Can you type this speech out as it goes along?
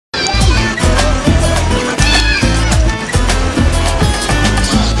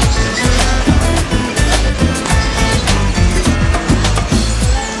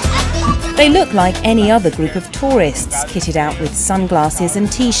They look like any other group of tourists, kitted out with sunglasses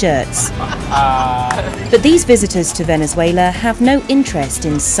and t-shirts. But these visitors to Venezuela have no interest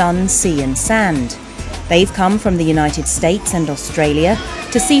in sun, sea and sand. They've come from the United States and Australia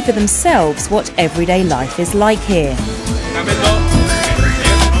to see for themselves what everyday life is like here.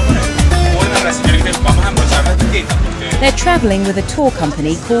 They're travelling with a tour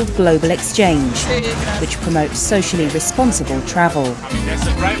company called Global Exchange, which promotes socially responsible travel.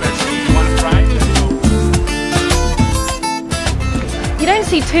 You don't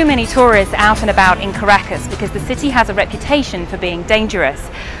see too many tourists out and about in Caracas because the city has a reputation for being dangerous.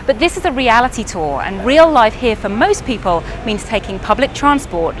 But this is a reality tour, and real life here for most people means taking public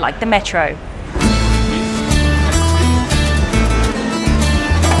transport like the metro.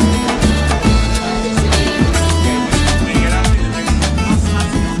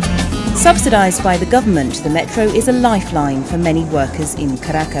 Subsidised by the government, the metro is a lifeline for many workers in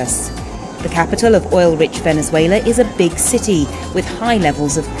Caracas. The capital of oil-rich Venezuela is a big city with high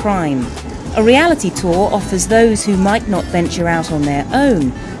levels of crime. A reality tour offers those who might not venture out on their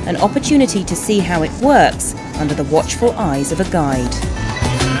own an opportunity to see how it works under the watchful eyes of a guide.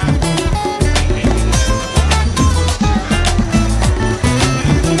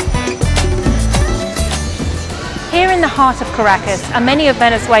 Here in the heart of Caracas are many of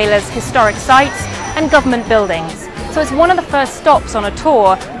Venezuela's historic sites and government buildings. So it's one of the first stops on a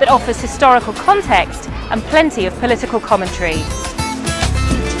tour that offers historical context and plenty of political commentary.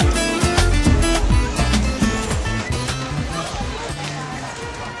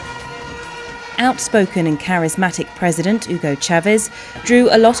 Outspoken and charismatic President Hugo Chavez drew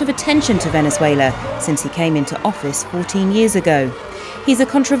a lot of attention to Venezuela since he came into office 14 years ago. He's a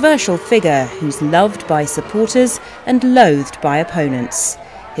controversial figure who's loved by supporters and loathed by opponents.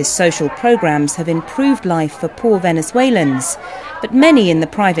 His social programs have improved life for poor Venezuelans, but many in the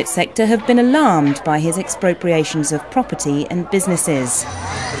private sector have been alarmed by his expropriations of property and businesses.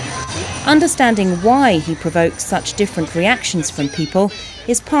 Understanding why he provokes such different reactions from people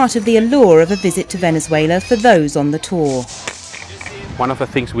is part of the allure of a visit to Venezuela for those on the tour. One of the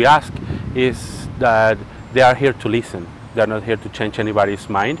things we ask is that they are here to listen. They're not here to change anybody's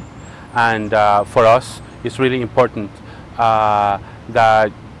mind. And for us, it's really important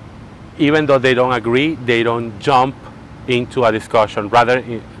that even though they don't agree, they don't jump into a discussion, rather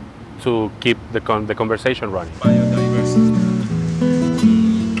to keep the conversation running.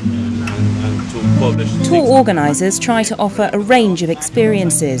 Tour organisers try to offer a range of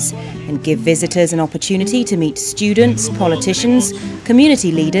experiences and give visitors an opportunity to meet students, politicians,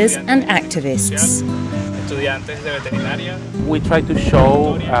 community leaders and activists. We try to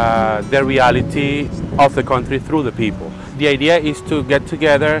show the reality of the country through the people. The idea is to get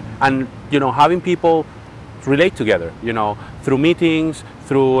together and, having people relate together, through meetings,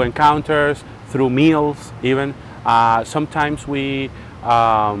 through encounters, through meals even. Sometimes we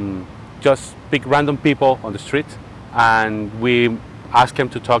just pick random people on the street and we ask them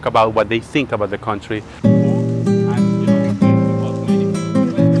to talk about what they think about the country.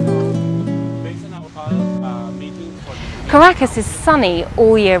 Caracas is sunny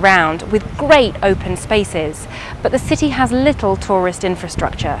all year round with great open spaces, but the city has little tourist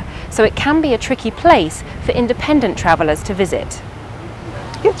infrastructure, so it can be a tricky place for independent travellers to visit.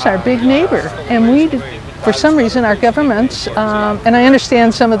 It's our big neighbor, and we, for some reason, our governments, and I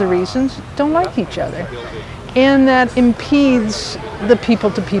understand some of the reasons, don't like each other. And that impedes the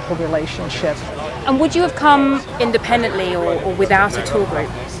people-to-people relationship. And would you have come independently or without a tour group?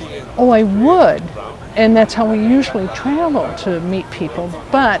 Oh, I would. And that's how we usually travel, to meet people.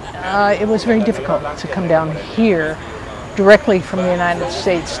 But it was very difficult to come down here directly from the United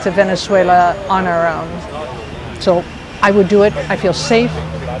States to Venezuela on our own. So I would do it. I feel safe.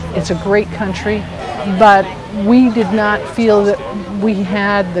 It's a great country. But we did not feel that we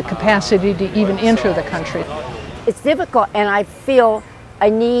had the capacity to even enter the country. It's difficult, and I feel I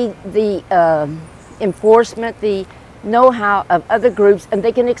need the enforcement, the know-how of other groups, and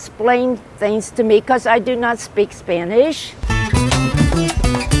they can explain things to me because I do not speak Spanish.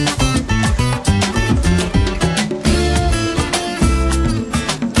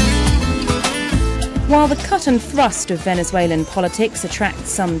 While the cut and thrust of Venezuelan politics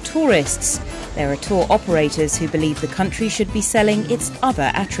attracts some tourists, there are tour operators who believe the country should be selling its other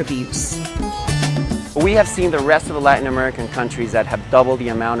attributes. We have seen the rest of the Latin American countries that have doubled the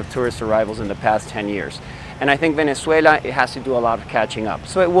amount of tourist arrivals in the past 10 years. And I think Venezuela, it has to do a lot of catching up.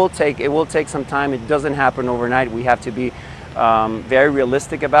 So it will take some time. It doesn't happen overnight. We have to be very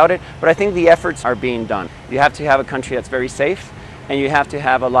realistic about it. But I think the efforts are being done. You have to have a country that's very safe, and you have to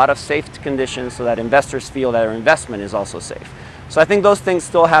have a lot of safety conditions so that investors feel that their investment is also safe. So I think those things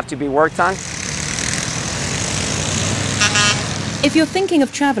still have to be worked on. If you're thinking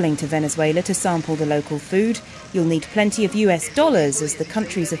of travelling to Venezuela to sample the local food, you'll need plenty of US dollars as the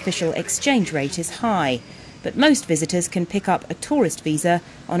country's official exchange rate is high. But most visitors can pick up a tourist visa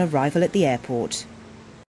on arrival at the airport.